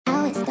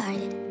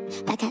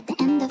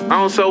I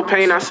don't sell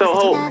pain, I sell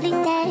hope.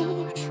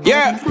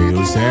 Yeah,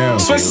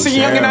 Especially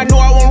young and I knew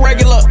I wasn't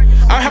regular.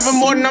 I'm having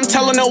more than I'm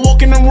telling her.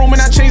 Walk in the room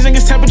and I change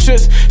niggas'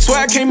 temperatures.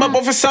 Swear I came up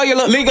off a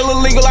cellular. Legal,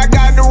 illegal, I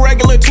got the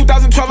regular.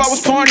 2012, I was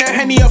pouring that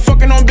Henny up.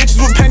 Fucking on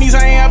bitches with pennies.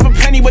 I ain't have a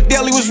penny, but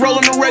daily was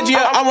rolling the Reggie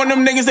up. I'm one of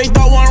them niggas they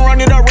thought wanna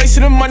run it up.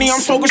 Racing the money,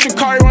 I'm smoking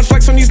Shikari. Run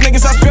flex on these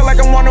niggas. I feel like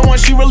I'm one-on-one.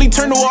 She really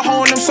turned to a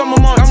hoe in them summer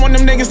months. I'm one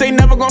of them niggas they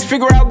never gon'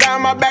 figure out. Got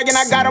in my bag and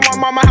I got him on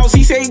mama house.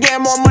 He say he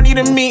getting more money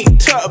than me.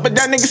 Tuh, but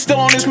that nigga still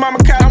on his mama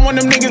cat. I'm one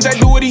of them niggas that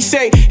do what he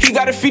say. He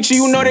got a feature,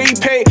 you know that he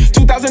paid.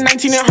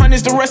 2019 and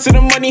hundreds, the rest of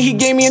the money he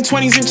gave me in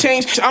 20s and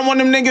change. I'm one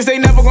of them niggas, they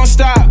never gon'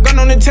 stop. Gun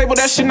on the table,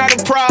 that shit not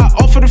a pride.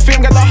 All for the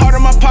fam, got the heart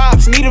of my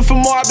pops. Needed for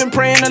more, I've been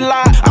praying a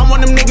lot. I'm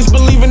one of them niggas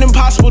believing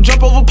impossible.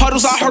 Jump over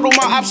puddles, I hurdle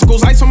my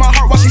obstacles. Ice on my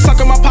heart while she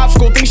sucking my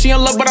popsicle. Think she in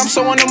love, but I'm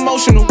so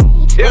unemotional.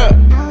 Yeah.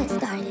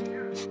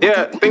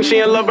 Yeah, think she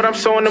in love, but I'm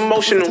so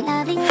unemotional.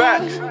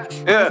 Facts.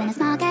 Yeah.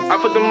 I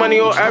put the money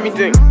on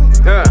everything.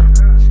 Yeah.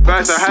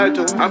 Facts, I had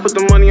to. I put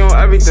the money on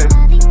everything.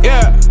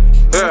 Yeah.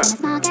 Yeah.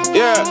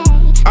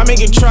 Yeah. I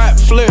make it trap,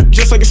 flip,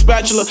 just like a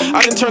spatula.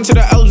 I done turned to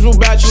the eligible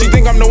bachelor. She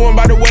think I'm the one,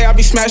 by the way, I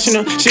be smashing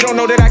her. She don't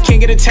know that I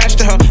can't get attached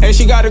to her. And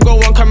she gotta go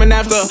one coming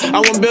after her. I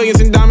want billions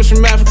in diamonds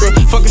from Africa.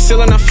 Fuck a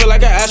ceiling, I feel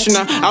like an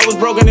astronaut. I was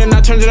broken and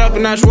I turned it up a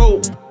notch,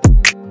 whoa.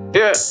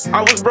 Yeah,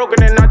 I was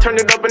broken and I turned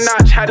it up a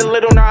notch. Had a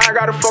little, now I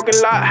got a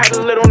fucking lot. Had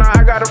a little, now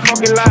I got a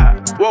fucking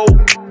lot. Whoa,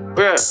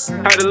 yeah.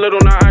 Had a little,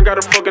 now I got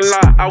a fucking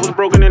lot. I was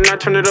broken and I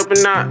turned it up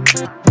a notch.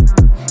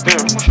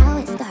 Yeah. How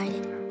it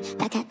started,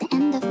 back at the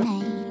end of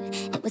May.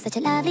 It was such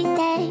a lovely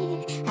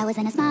day. I was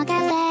in a small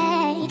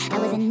cafe. I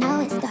wasn't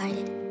know it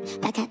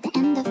started, back at the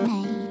end of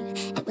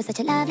May. It was such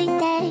a lovely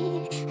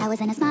day. I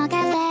was in a small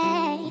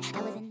cafe.